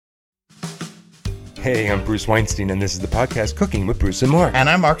Hey, I'm Bruce Weinstein, and this is the podcast Cooking with Bruce and Mark. And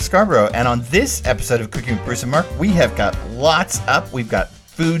I'm Mark Scarborough. And on this episode of Cooking with Bruce and Mark, we have got lots up. We've got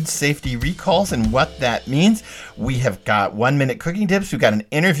food safety recalls and what that means. We have got 1-minute cooking tips. We've got an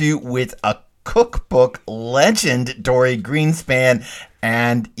interview with a cookbook legend, Dorie Greenspan,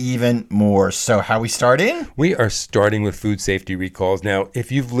 and even more. So how are we starting? We are starting with food safety recalls. Now,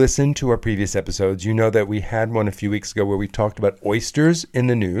 if you've listened to our previous episodes, you know that we had one a few weeks ago where we talked about oysters in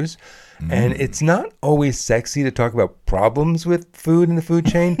the news. And it's not always sexy to talk about problems with food in the food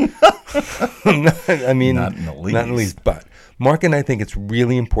chain. I mean, not in the least. But Mark and I think it's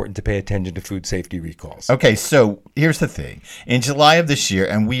really important to pay attention to food safety recalls. Okay, so here's the thing. In July of this year,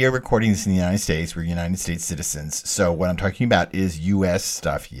 and we are recording this in the United States, we're United States citizens. So what I'm talking about is U.S.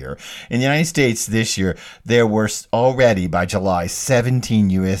 stuff here. In the United States this year, there were already, by July, 17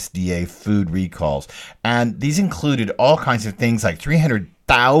 USDA food recalls. And these included all kinds of things like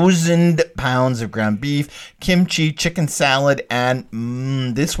 300,000 pounds of ground beef, kimchi, chicken salad, and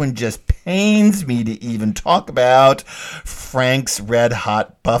this one just pains me to even talk about, Frank's Red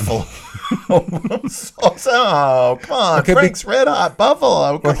Hot Buffalo. Oh, come on, okay, Frank's Red Hot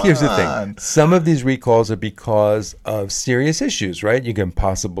Buffalo. Come here's the thing. Some of these recalls are because of serious issues, right? You get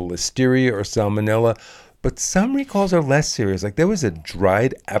possible listeria or salmonella, but some recalls are less serious. Like there was a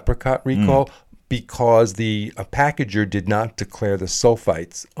dried apricot recall because the packager did not declare the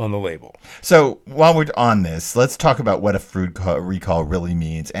sulfites on the label. So while we're on this, let's talk about what a food recall really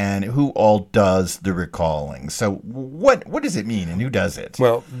means and who all does the recalling. So what does it mean and who does it?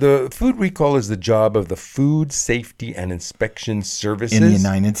 Well, the food recall is the job of the Food Safety and Inspection Services in the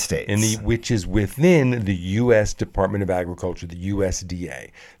United States, which is within the U.S. Department of Agriculture, the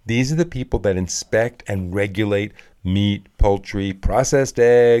USDA. These are the people that inspect and regulate meat, poultry, processed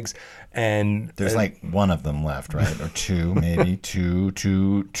eggs, and there's like one of them left, right? Or two, maybe two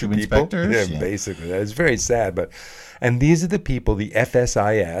inspectors. Yeah, basically. That is very sad. And these are the people, the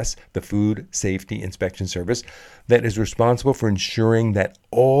FSIS, the Food Safety Inspection Service, that is responsible for ensuring that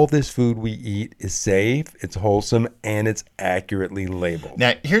all this food we eat is safe, it's wholesome, and it's accurately labeled.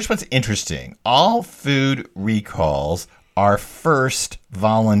 Now, here's what's interesting. All food recalls are first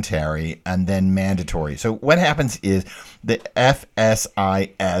voluntary and then mandatory. So what happens is the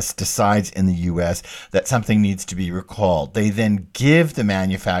FSIS decides in the U.S. that something needs to be recalled. They then give the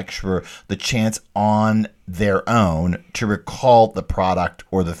manufacturer the chance on their own to recall the product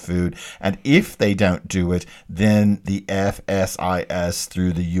or the food. And if they don't do it, then the FSIS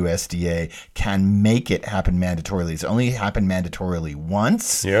through the USDA can make it happen mandatorily. It's only happened mandatorily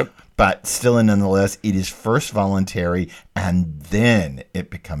once. Yep. But still, nonetheless, it is first voluntary and then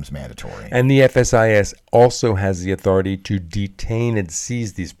it becomes mandatory. And the FSIS also has the authority to detain and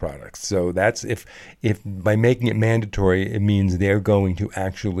seize these products. So that's if by making it mandatory, it means they're going to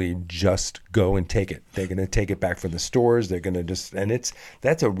actually just go and take it. They're going to take it back from the stores. They're going to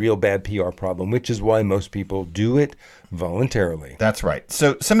that's a real bad PR problem, which is why most people do it voluntarily. That's right.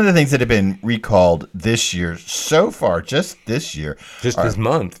 So some of the things that have been recalled this year so far, just this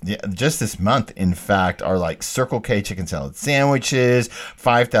month, in fact, are like Circle K chicken salad sandwiches,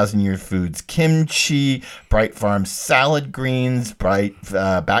 5,000 Year Foods kimchi, Bright Farms salad greens,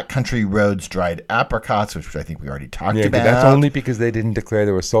 Backcountry Roads dried apricots, which I think we already talked about. Yeah, that's only because they didn't declare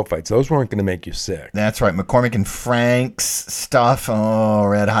there were sulfites. Those weren't going to make you sick. That's right. McCormick and Frank's stuff,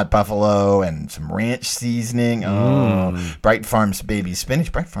 Red Hot Buffalo, and some ranch seasoning. Bright Farms baby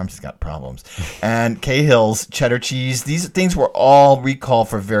spinach. Bright Farms has got problems. And Cahill's cheddar cheese. These things were all recalled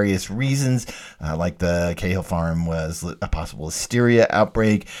for various reasons, like the Cahill farm was a possible listeria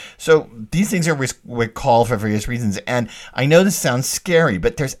outbreak. So these things are recalled for various reasons. And I know this sounds scary,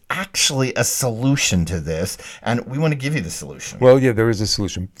 but there's actually a solution to this, and we want to give you the solution. Well, yeah, there is a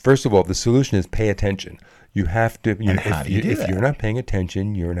solution. First of all, the solution is pay attention. You have to. If you're not paying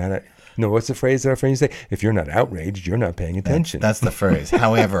attention, you're not. What's the phrase that our friends say? If you're not outraged, you're not paying attention. That's the phrase.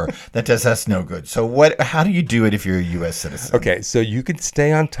 However, that does us no good. So how do you do it if you're a U.S. citizen? Okay, so you can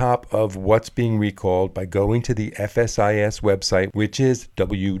stay on top of what's being recalled by going to the FSIS website, which is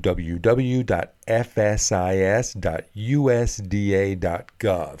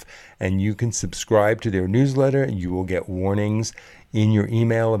www.fsis.usda.gov. And you can subscribe to their newsletter, and you will get warnings in your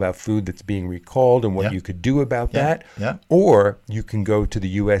email about food that's being recalled and what you could do about that. Yeah. Or you can go to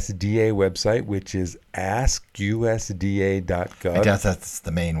the USDA website, which is askusda.gov. I guess that's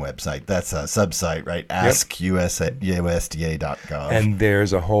the main website. That's a subsite, right? AskUSDA.gov. And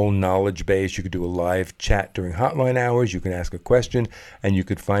there's a whole knowledge base. You could do a live chat during hotline hours. You can ask a question, and you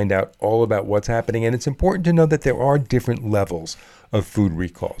could find out all about what's happening. And it's important to know that there are different levels of food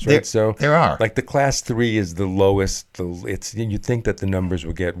recalls, right? There are. Like the class 3 is the lowest. You think that the numbers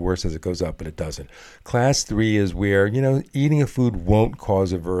will get worse as it goes up, but it doesn't. Class 3 is where, eating a food won't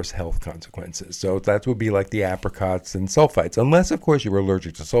cause adverse health consequences. So that would be like the apricots and sulfites, unless, of course, you were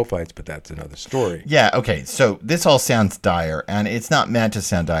allergic to sulfites, but that's another story. Yeah, okay. So this all sounds dire, and it's not meant to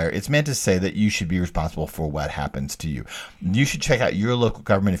sound dire. It's meant to say that you should be responsible for what happens to you. You should check out your local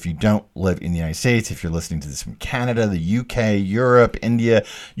government if you don't live in the United States. If you're listening to this from Canada, the UK, Europe, India,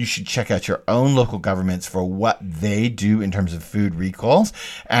 you should check out your own local governments for what they do in terms of food recalls.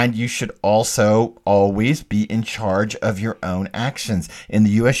 And you should also always be in charge of your own actions. In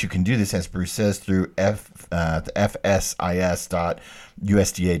the U.S., you can do this, as Bruce says, through the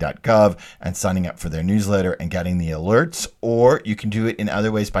fsis.usda.gov and signing up for their newsletter and getting the alerts, or you can do it in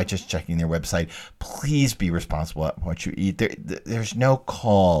other ways by just checking their website. Please be responsible at what you eat. There's no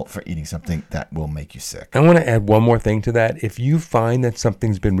call for eating something that will make you sick. I want to add one more thing to that. If you find that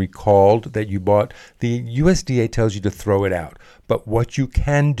something's been recalled that you bought, the USDA tells you to throw it out. But what you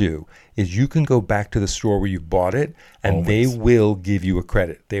can do is you can go back to the store where you bought it, and Always. they will give you a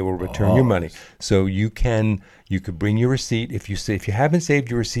credit. They will return your money. So you could bring your receipt. If you haven't saved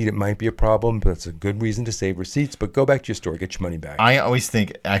your receipt, it might be a problem, but it's a good reason to save receipts. But go back to your store, get your money back. I always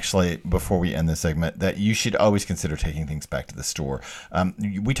think, actually, before we end this segment, that you should always consider taking things back to the store.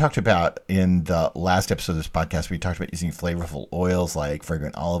 We talked about in the last episode of this podcast, we talked about using flavorful oils like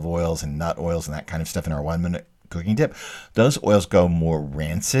fragrant olive oils and nut oils and that kind of stuff in our 1-minute cooking tip. Those oils go more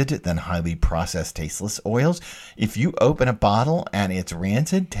rancid than highly processed tasteless oils. If you open a bottle and it's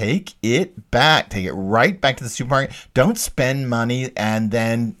rancid, take it back. Take it right back to the supermarket. Don't spend money and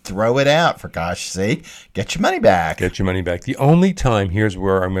then throw it out. For gosh sake, get your money back. Get your money back. The only time, here's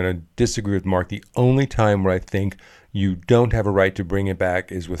where I'm going to disagree with Mark, the only time where I think you don't have a right to bring it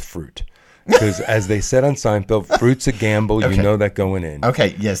back is with fruit. Because as they said on Seinfeld, fruit's a gamble. Okay. You know that going in.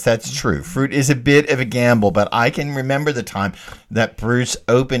 Okay, yes, that's true. Fruit is a bit of a gamble, but I can remember the time that Bruce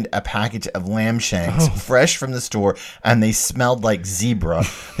opened a package of lamb shanks fresh from the store, and they smelled like zebra.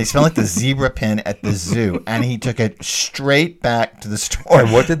 They smelled like the zebra pin at the zoo, and he took it straight back to the store.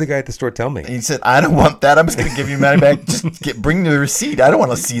 And what did the guy at the store tell me? He said, I don't want that. I'm just going to give you money back. Just bring me the receipt. I don't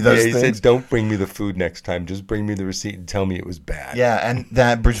want to see those He things. said, don't bring me the food next time. Just bring me the receipt and tell me it was bad. Yeah, and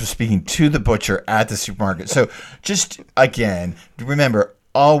that Bruce was speaking to the butcher at the supermarket. So just, again, remember,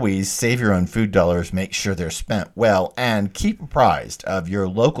 always save your own food dollars, make sure they're spent well, and keep apprised of your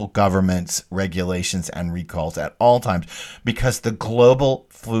local government's regulations and recalls at all times, because the global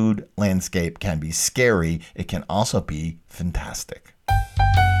food landscape can be scary. It can also be fantastic.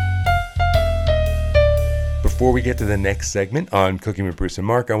 Before we get to the next segment on Cooking with Bruce and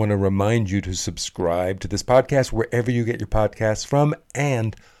Mark, I want to remind you to subscribe to this podcast wherever you get your podcasts from,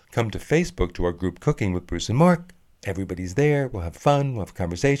 and come to Facebook to our group Cooking with Bruce and Mark. Everybody's there. We'll have fun. We'll have a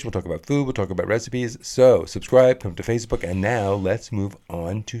conversation. We'll talk about food. We'll talk about recipes. So subscribe, come to Facebook. And now let's move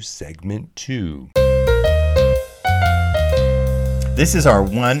on to segment 2. This is our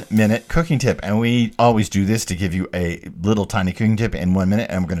 1-minute cooking tip, and we always do this to give you a little tiny cooking tip in 1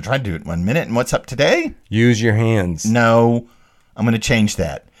 minute, and we're going to try to do it in 1 minute. And what's up today? Use your hands. No, I'm going to change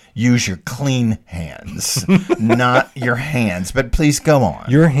that. Use your clean hands, not your hands. But please go on.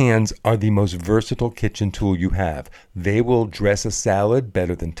 Your hands are the most versatile kitchen tool you have. They will dress a salad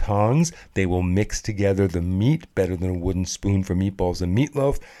better than tongs. They will mix together the meat better than a wooden spoon for meatballs and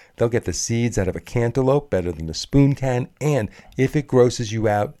meatloaf. They'll get the seeds out of a cantaloupe better than a spoon can. And if it grosses you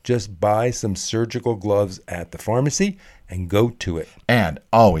out, just buy some surgical gloves at the pharmacy and go to it. And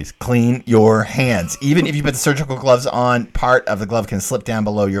always clean your hands. Even if you put the surgical gloves on, part of the glove can slip down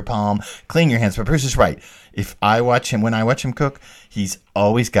below your palm. Clean your hands. But Bruce is right. When I watch him cook, he's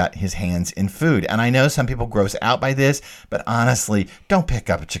always got his hands in food. And I know some people gross out by this, but honestly, don't pick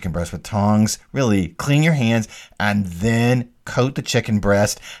up a chicken breast with tongs. Really, clean your hands and then coat the chicken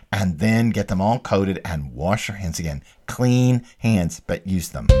breast and then get them all coated and wash your hands again. Clean hands, but use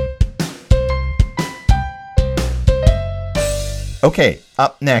them. Okay,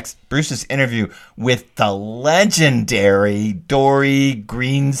 up next, Bruce's interview with the legendary Dorie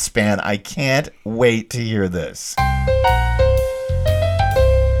Greenspan. I can't wait to hear this.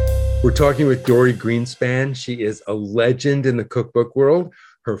 We're talking with Dorie Greenspan. She is a legend in the cookbook world.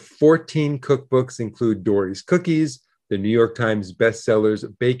 Her 14 cookbooks include Dorie's Cookies, the New York Times bestsellers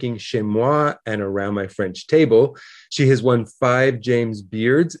Baking Chez Moi and Around My French Table. She has won 5 James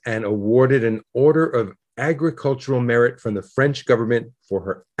Beards and awarded an Order of Agricultural Merit from the French government for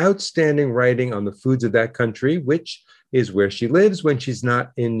her outstanding writing on the foods of that country, which is where she lives when she's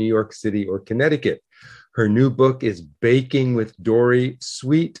not in New York City or Connecticut. Her new book is Baking with Dorie: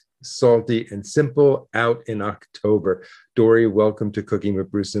 Sweet, salty, and simple, out in October. Dory, welcome to Cooking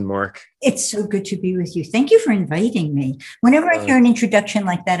with Bruce and Mark. It's so good to be with you. Thank you for inviting me. Whenever I hear an introduction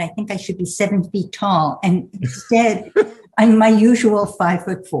like that, I think I should be 7 feet tall. And instead, I'm my usual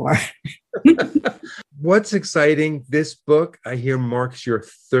 5'4". What's exciting, this book, I hear, marks your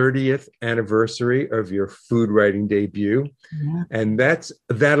 30th anniversary of your food writing debut. Yeah. And that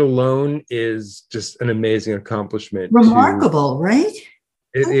alone is just an amazing accomplishment. Remarkable, right?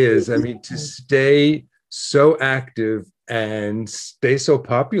 It is. I mean, to stay so active and stay so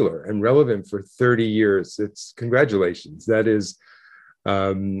popular and relevant for 30 years, it's congratulations. That is,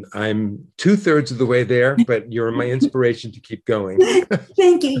 I'm 2/3 of the way there, but you're my inspiration to keep going.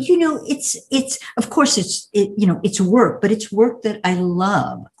 Thank you. You know, it's of course it's work, but it's work that I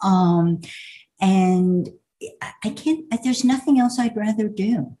love. And there's nothing else I'd rather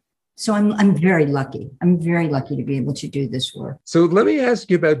do. So I'm very lucky. I'm very lucky to be able to do this work. So let me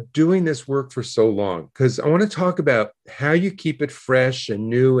ask you about doing this work for so long, because I want to talk about how you keep it fresh and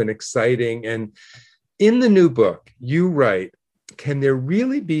new and exciting. And in the new book, you write, can there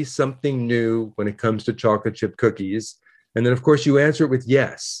really be something new when it comes to chocolate chip cookies? And then, of course, you answer it with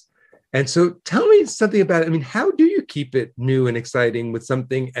yes. And so tell me something about it. I mean, how do you keep it new and exciting with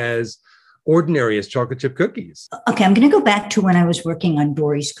something as ordinary as chocolate chip cookies? Okay, I'm going to go back to when I was working on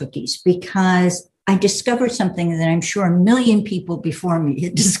Dory's cookies, because I discovered something that I'm sure a million people before me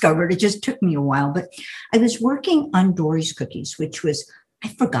had discovered. It just took me a while, but I was working on Dory's cookies, which was, I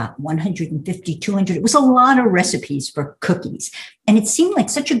forgot, 150, 200. It was a lot of recipes for cookies. And it seemed like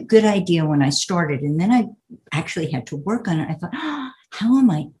such a good idea when I started. And then I actually had to work on it. I thought, how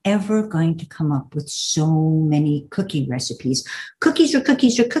am I ever going to come up with so many cookie recipes? Cookies are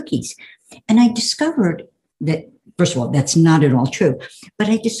cookies are cookies. And I discovered that, first of all, that's not at all true. But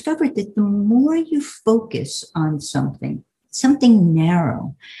I discovered that the more you focus on something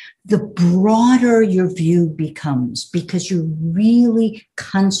narrow, the broader your view becomes, because you're really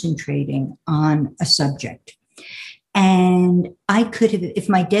concentrating on a subject. And I could have, if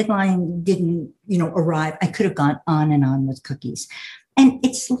my deadline didn't, arrive, I could have gone on and on with cookies. And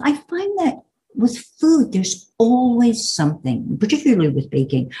I find that with food, there's always something, particularly with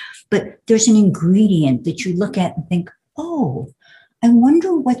baking, but there's an ingredient that you look at and think, oh, I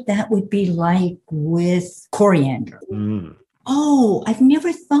wonder what that would be like with coriander. Oh, I've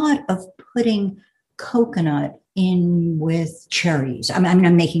never thought of putting coconut in with cherries. I'm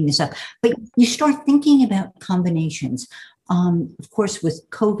not making this up, but you start thinking about combinations. Of course, with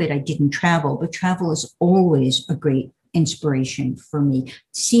COVID, I didn't travel, but travel is always a great inspiration for me.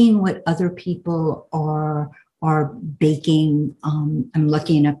 Seeing what other people are baking. I'm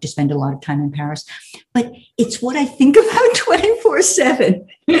lucky enough to spend a lot of time in Paris, but it's what I think about 24/7.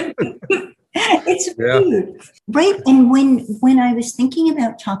 It's food, right? And when I was thinking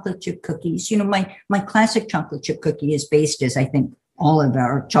about chocolate chip cookies, my classic chocolate chip cookie is based, as I think all of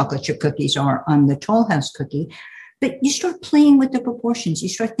our chocolate chip cookies are, on the Toll House cookie. But you start playing with the proportions. You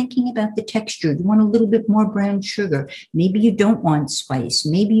start thinking about the texture. You want a little bit more brown sugar. Maybe you don't want spice.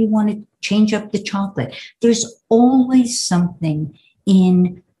 Maybe you want to change up the chocolate. There's always something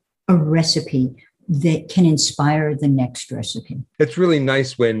in a recipe that can inspire the next recipe. It's really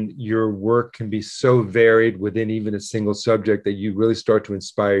nice when your work can be so varied within even a single subject that you really start to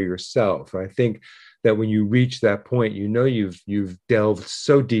inspire yourself. I think that when you reach that point, you've delved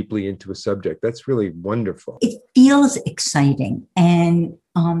so deeply into a subject. That's really wonderful. It feels exciting. And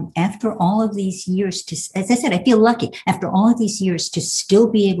after all of these years, as I said, I feel lucky. After all of these years, to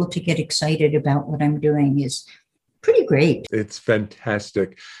still be able to get excited about what I'm doing is pretty great. It's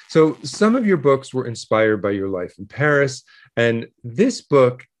fantastic. So some of your books were inspired by your life in Paris, and this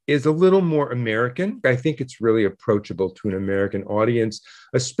book is a little more American. I think it's really approachable to an American audience,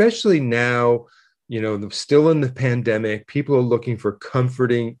 especially now. Still in the pandemic, people are looking for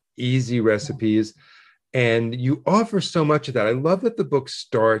comforting, easy recipes, and you offer so much of that. I love that the book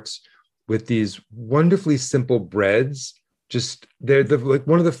starts with these wonderfully simple breads. Just like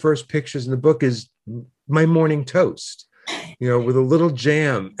one of the first pictures in the book is my morning toast, with a little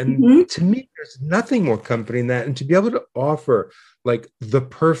jam. And to me, there's nothing more comforting than that. And to be able to offer like the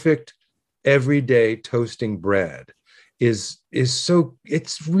perfect everyday toasting bread is so,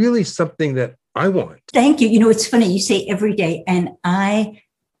 it's really something that I want. Thank you. It's funny, you say every day, and I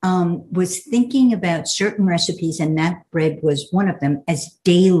was thinking about certain recipes, and that bread was one of them, as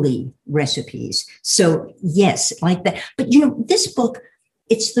daily recipes. So yes, like that. But this book,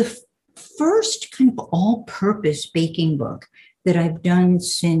 it's the first kind of all-purpose baking book that I've done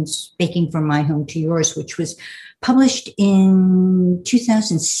since Baking From My Home to Yours, which was published in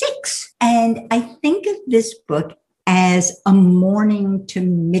 2006. And I think of this book as a morning to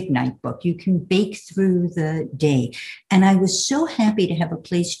midnight book. You can bake through the day. And I was so happy to have a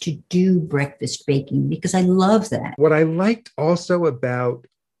place to do breakfast baking because I love that. What I liked also about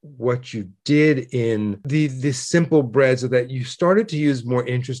what you did in the simple breads is that you started to use more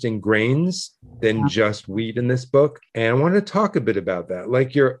interesting grains than just wheat in this book. And I want to talk a bit about that,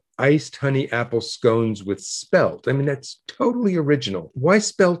 like your iced honey apple scones with spelt. I mean, that's totally original. Why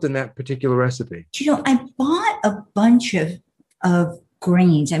spelt in that particular recipe? I bought a bunch of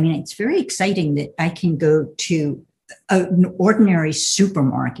grains. I mean, it's very exciting that I can go to an ordinary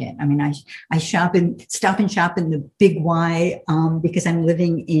supermarket. I mean, I stop and shop in the Big Y because I'm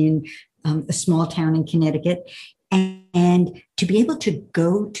living in a small town in Connecticut. And to be able to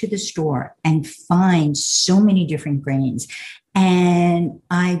go to the store and find so many different grains. And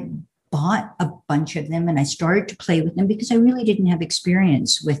I bought a bunch of them and I started to play with them because I really didn't have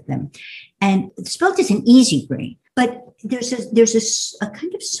experience with them. And spelt is an easy grain, but there's a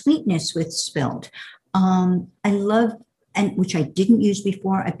kind of sweetness with spelt. I love, and which I didn't use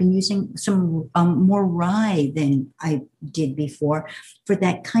before. I've been using some more rye than I did before for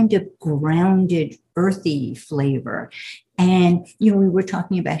that kind of grounded, earthy flavor. And, we were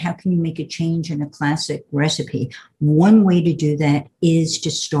talking about how can you make a change in a classic recipe. One way to do that is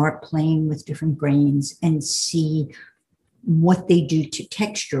to start playing with different grains and see what they do to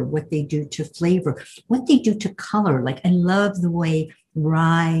texture, what they do to flavor, what they do to color. Like I love the way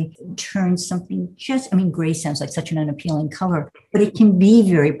rye turns something gray sounds like such an unappealing color, but it can be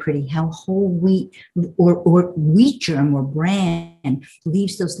very pretty how whole wheat or wheat germ or bran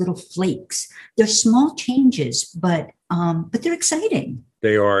leaves those little flakes. They're small changes, but they're exciting.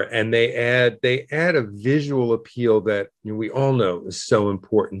 They are, and they add a visual appeal that we all know is so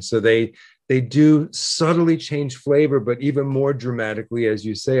important. So they do subtly change flavor, but even more dramatically, as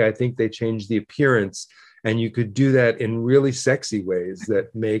you say, I think they change the appearance. And you could do that in really sexy ways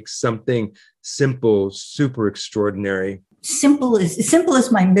that make something simple super extraordinary. Simple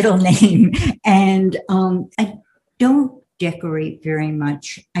is my middle name. And I don't decorate very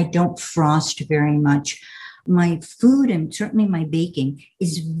much. I don't frost very much. My food and certainly my baking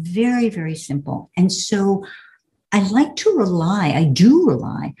is very, very simple. And so I do rely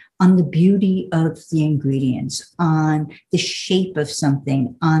on the beauty of the ingredients, on the shape of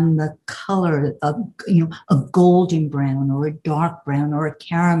something, on the color of, a golden brown or a dark brown or a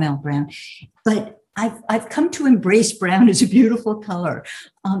caramel brown. But I've come to embrace brown as a beautiful color.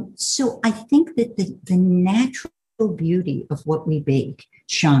 So I think that the natural beauty of what we bake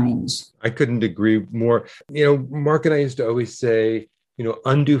shines. I couldn't agree more. Mark and I used to always say,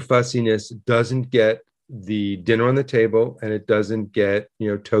 undue fussiness doesn't get the dinner on the table and it doesn't get,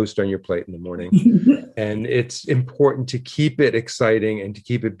 toast on your plate in the morning. And it's important to keep it exciting and to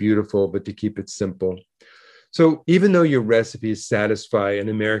keep it beautiful, but to keep it simple. So even though your recipes satisfy an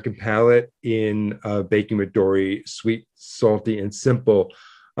American palate in Baking with Dorie, sweet, salty, and simple,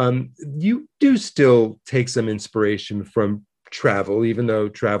 you do still take some inspiration from travel, even though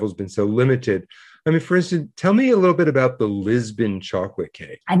travel's been so limited. I mean, for instance, tell me a little bit about the Lisbon chocolate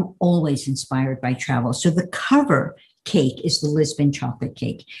cake. I'm always inspired by travel. So the cover cake is the Lisbon chocolate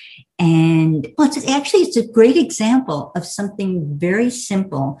cake. And it's a great example of something very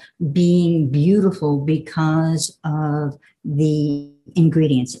simple being beautiful because of the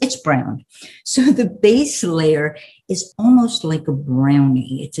ingredients. It's brown. So the base layer is almost like a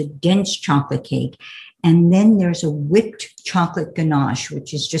brownie. It's a dense chocolate cake. And then there's a whipped chocolate ganache,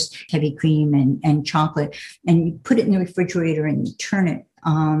 which is just heavy cream and chocolate. And you put it in the refrigerator and you turn it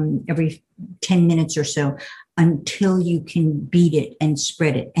every 10 minutes or so until you can beat it and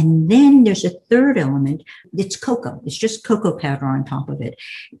spread it. And then there's a third element. It's cocoa. It's just cocoa powder on top of it.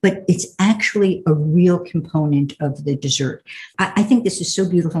 But it's actually a real component of the dessert. I think this is so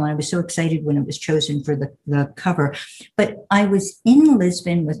beautiful. And I was so excited when it was chosen for the cover. But I was in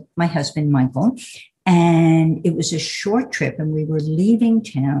Lisbon with my husband, Michael. And it was a short trip and we were leaving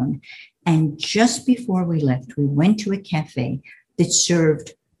town. And just before we left, we went to a cafe that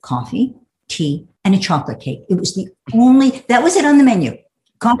served coffee, tea, and a chocolate cake. It was that was it on the menu.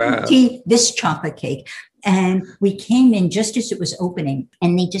 Coffee, wow. Tea, this chocolate cake. And we came in just as it was opening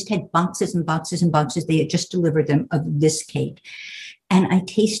and they just had boxes and boxes and boxes. They had just delivered them of this cake. And I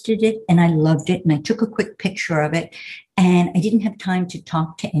tasted it and I loved it. And I took a quick picture of it. And I didn't have time to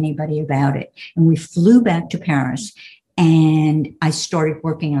talk to anybody about it. And we flew back to Paris. And I started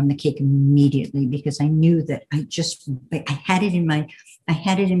working on the cake immediately because I knew that I had it in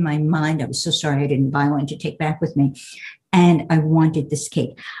my mind. I was so sorry I didn't buy one to take back with me. And I wanted this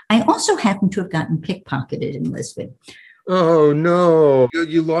cake. I also happened to have gotten pickpocketed in Lisbon. Oh no,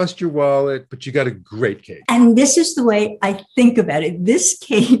 you lost your wallet, but you got a great cake. And this is the way I think about it. This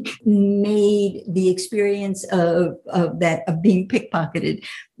cake made the experience of being pickpocketed,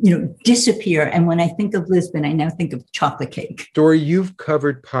 disappear. And when I think of Lisbon, I now think of chocolate cake. Dory, you've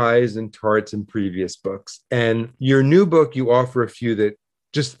covered pies and tarts in previous books, and your new book, you offer a few that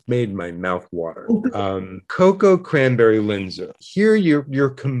just made my mouth water. Cocoa cranberry Linzer. Here you're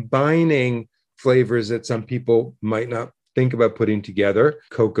combining flavors that some people might not think about putting together: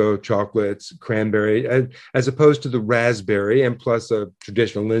 cocoa, chocolates, cranberry, as opposed to the raspberry, and plus a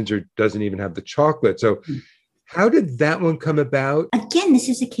traditional Linzer doesn't even have the chocolate. So how did that one come about? Again, this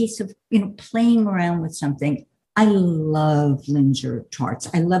is a case of, playing around with something. I love Linzer tarts.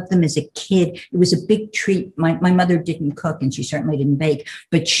 I loved them as a kid. It was a big treat. My mother didn't cook and she certainly didn't bake,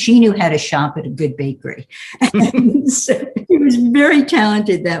 but she knew how to shop at a good bakery. And so she was very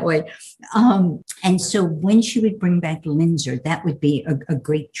talented that way. And so when she would bring back Linzer, that would be a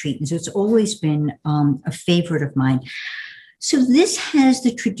great treat. And so it's always been a favorite of mine. So this has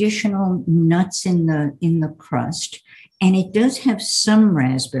the traditional nuts in the crust. And it does have some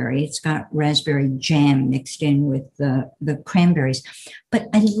raspberry. It's got raspberry jam mixed in with the cranberries. But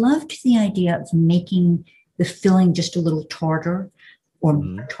I loved the idea of making the filling just a little tartar or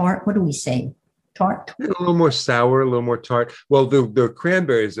tart. What do we say? Tart? A little more sour, a little more tart. Well, the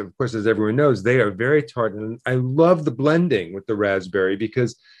cranberries, of course, as everyone knows, they are very tart. And I love the blending with the raspberry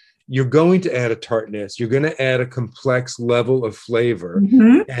because you're going to add a tartness. You're going to add a complex level of flavor.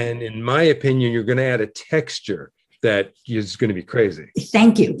 Mm-hmm. And in my opinion, you're going to add a texture that is going to be crazy.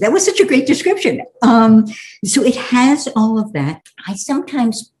 Thank you. That was such a great description. So it has all of that. I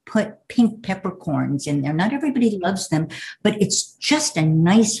sometimes put pink peppercorns in there. Not everybody loves them, but it's just a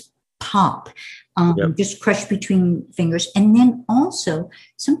nice pop, just crushed between fingers. And then also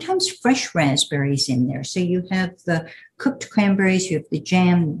sometimes fresh raspberries in there. So you have the cooked cranberries, you have the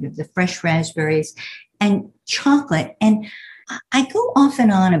jam, you have the fresh raspberries and chocolate. And I go off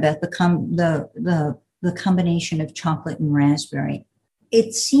and on about the combination of chocolate and raspberry.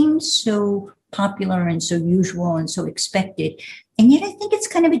 It seems so popular and so usual and so expected. And yet I think it's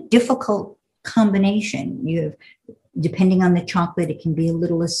kind of a difficult combination. You have, depending on the chocolate, it can be a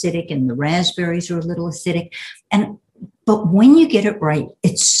little acidic and the raspberries are a little acidic. But when you get it right,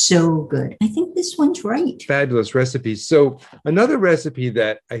 it's so good. I think this one's right. Fabulous recipes. So another recipe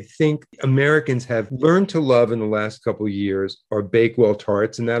that I think Americans have learned to love in the last couple of years are Bakewell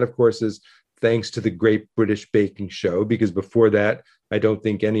tarts. And that, of course, is thanks to the Great British Baking Show, because before that, I don't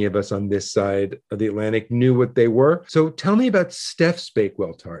think any of us on this side of the Atlantic knew what they were. So tell me about Steph's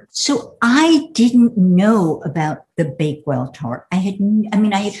Bakewell tart. So I didn't know about the Bakewell tart. I had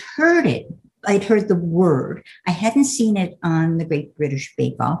heard it. I'd heard the word. I hadn't seen it on the Great British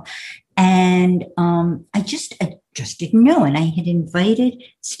Bake Off. And I just didn't know. And I had invited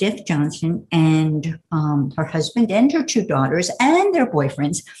Steph Johnson and her husband and her two daughters and their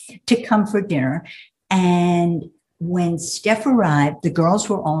boyfriends to come for dinner. And when Steph arrived, the girls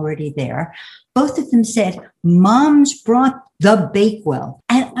were already there. Both of them said, "Mom's brought the Bakewell."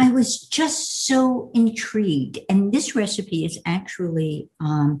 And I was just so intrigued. And this recipe is actually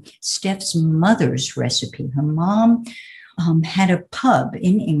Steph's mother's recipe. Her mom had a pub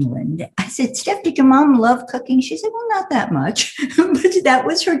in England. I said, "Steph, did your mom love cooking?" She said, "Well, not that much," but that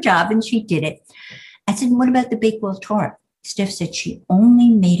was her job and she did it. I said, "What about the Bakewell tart?" Steph said she only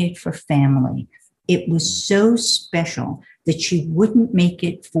made it for family. It was so special that she wouldn't make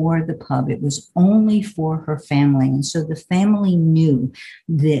it for the pub. It was only for her family. And so the family knew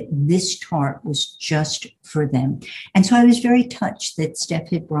that this tart was just for them. And so I was very touched that Steph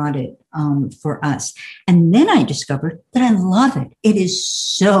had brought it for us. And then I discovered that I love it. It is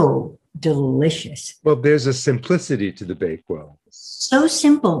so delicious. Well, there's a simplicity to the Bakewell. So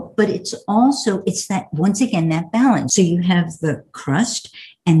simple, but it's that, once again, that balance. So you have the crust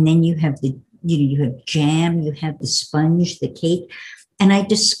and then you have you have jam, you have the sponge, the cake. And I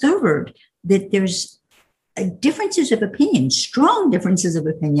discovered that there's differences of opinion, strong differences of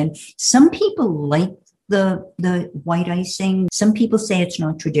opinion. Some people like the white icing. Some people say it's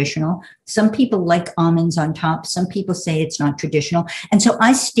not traditional. Some people like almonds on top. Some people say it's not traditional. And so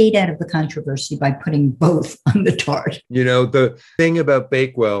I stayed out of the controversy by putting both on the tart. The thing about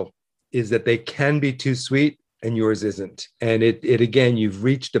Bakewell is that they can be too sweet, and yours isn't. And it again, you've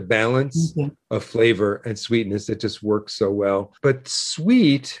reached a balance of flavor and sweetness that just works so well. But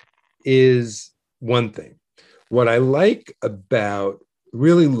sweet is one thing. What I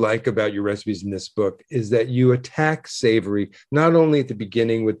really like about your recipes in this book is that you attack savory, not only at the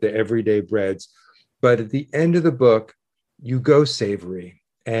beginning with the everyday breads, but at the end of the book, you go savory.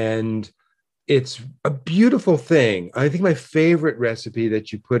 And It's a beautiful thing. I think my favorite recipe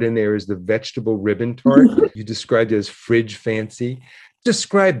that you put in there is the vegetable ribbon tart. You described it as fridge fancy.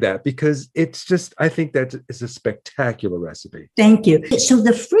 Describe that, because it's just, I think that is a spectacular recipe. Thank you. So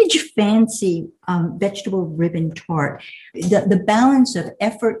the fridge fancy vegetable ribbon tart, the balance of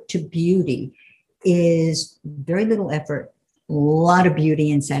effort to beauty is very little effort, a lot of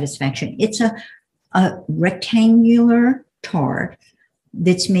beauty and satisfaction. It's a rectangular tart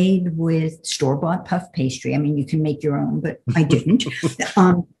that's made with store-bought puff pastry. I mean, you can make your own, but I didn't. You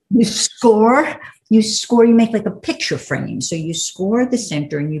make like a picture frame. So you score the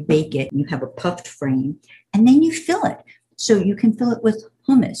center and you bake it, and you have a puffed frame, and then you fill it. So you can fill it with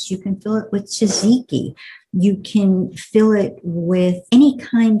hummus, you can fill it with tzatziki, you can fill it with any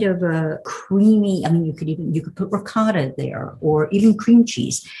kind of a creamy, I mean, you could put ricotta there or even cream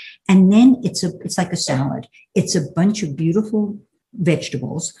cheese. And then it's like a salad. It's a bunch of beautiful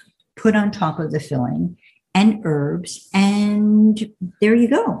vegetables put on top of the filling and herbs, and there you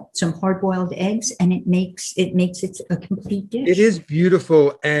go. Some hard-boiled eggs, and it makes it a complete dish. It is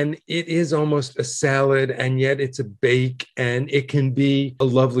beautiful, and it is almost a salad, and yet it's a bake, and it can be a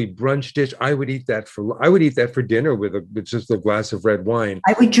lovely brunch dish. I would eat that for dinner with just a glass of red wine.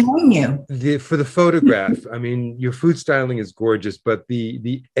 I would join you. For the photograph, I mean, your food styling is gorgeous, but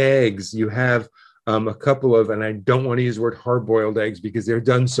the eggs, you have a couple of, and I don't want to use the word hard-boiled eggs because they're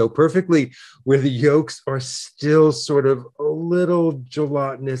done so perfectly, where the yolks are still sort of a little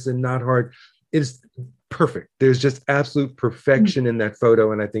gelatinous and not hard. It's perfect. There's just absolute perfection in that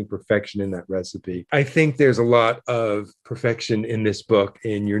photo, and I think perfection in that recipe. I think there's a lot of perfection in this book,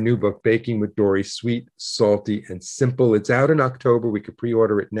 in your new book, Baking with Dorie, Sweet, Salty, and Simple. It's out in October. We could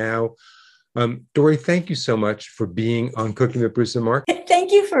pre-order it now. Dorie, thank you so much for being on Cooking with Bruce and Mark.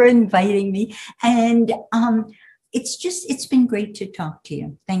 Thank you for inviting me. And it's been great to talk to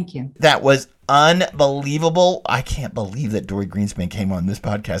you. Thank you. That was unbelievable. I can't believe that Dorie Greenspan came on this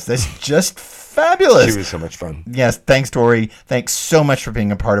podcast. That's just fabulous. It was so much fun. Yes, thanks, Dorie. Thanks so much for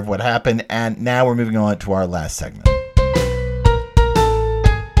being a part of what happened. And now we're moving on to our last segment.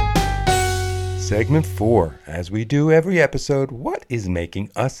 Segment 4, as we do every episode, what is making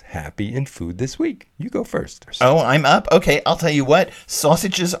us happy in food this week? You go first. Oh, I'm up? Okay, I'll tell you what.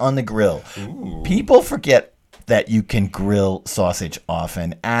 Sausages on the grill. Ooh. People forget that you can grill sausage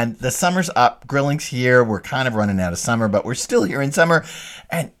often. And the summer's up. Grilling's here. We're kind of running out of summer, but we're still here in summer.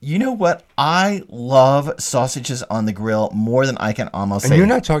 And you know what? I love sausages on the grill more than I can almost say. And you're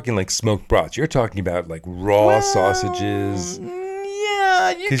not talking like smoked brats. You're talking about like raw sausages.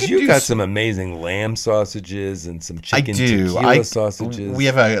 Yeah, because you've got some amazing lamb sausages and some chicken tequila sausages. We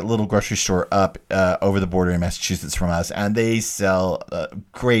have a little grocery store up over the border in Massachusetts from us, and they sell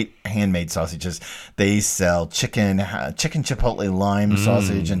great handmade sausages. They sell chicken chipotle lime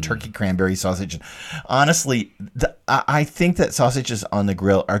sausage and turkey cranberry sausage. Honestly, I think that sausages on the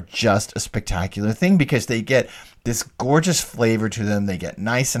grill are just a spectacular thing because they get this gorgeous flavor to them. They get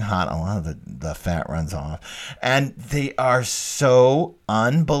nice and hot. A lot of the fat runs off. And they are so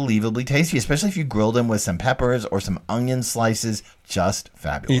unbelievably tasty, especially if you grill them with some peppers or some onion slices. Just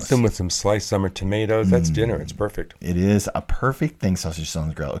fabulous. Eat them with some sliced summer tomatoes. That's dinner. It's perfect. It is a perfect thing, sausages on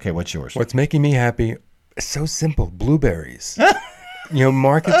the grill. Okay, what's yours? What's making me happy? It's so simple. Blueberries. You know,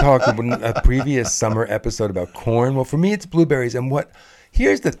 Mark had talked in a previous summer episode about corn. Well, for me, it's blueberries. And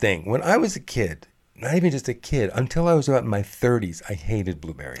here's the thing. When I was a kid, not even just a kid, until I was about in my 30s, I hated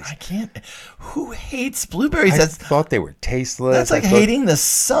blueberries. I can't. Who hates blueberries? I thought they were tasteless. That's like hating the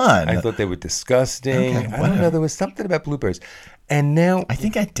sun. I thought they were disgusting. Okay, I don't know. There was something about blueberries. And now I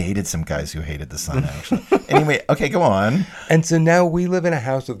think I dated some guys who hated the sun, actually. Anyway, okay, go on. And so now we live in a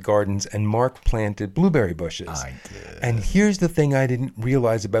house with gardens, and Mark planted blueberry bushes. I did. And here's the thing I didn't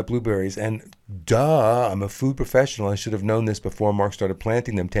realize about blueberries. And I'm a food professional. I should have known this before Mark started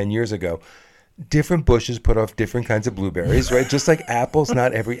planting them 10 years ago. Different bushes put off different kinds of blueberries, right? Just like apples,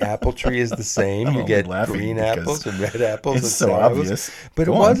 not every apple tree is the same. You get green apples and red apples. It's so obvious. But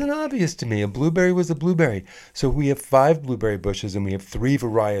it wasn't obvious to me. A blueberry was a blueberry. So we have 5 blueberry bushes, and we have 3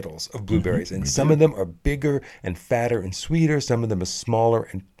 varietals of blueberries. And some of them are bigger and fatter and sweeter. Some of them are smaller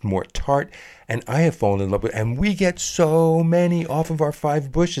and more tart. And I have fallen in love with, and we get so many off of our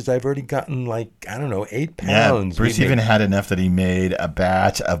 5 bushes. I've already gotten 8 pounds. Yeah, Bruce even had enough that he made a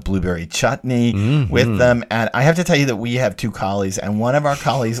batch of blueberry chutney with them. And I have to tell you that we have 2 collies, and one of our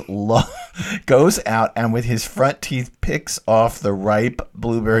collies goes out and with his front teeth picks off the ripe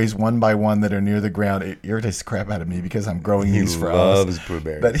blueberries one by one that are near the ground. It irritates the crap out of me because I'm growing these for us. He loves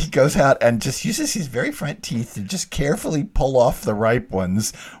blueberries. But he goes out and just uses his very front teeth to just carefully pull off the ripe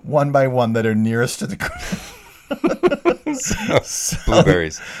ones one by one that are nearest to the ground.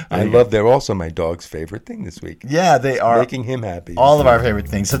 Blueberries. I love. They're also my dog's favorite thing this week. Yeah, they are. Making him happy. All of our favorite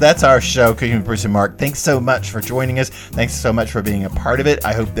things. So that's our show, Cooking with Bruce and Mark. Thanks so much for joining us. Thanks so much for being a part of it.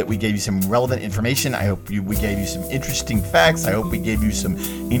 I hope that we gave you some relevant information. I hope we gave you some interesting facts. I hope we gave you some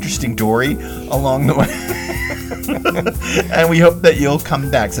interesting dory along the way. And we hope that you'll come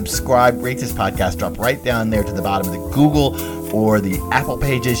back, subscribe, rate this podcast, drop right down there to the bottom of the Google or the Apple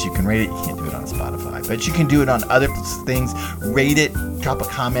pages. You can rate it. You can't do it on Spotify, but you can do it on other things. Rate it, drop a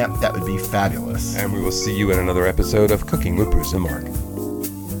comment. That would be fabulous. And we will see you in another episode of Cooking with Bruce and Mark.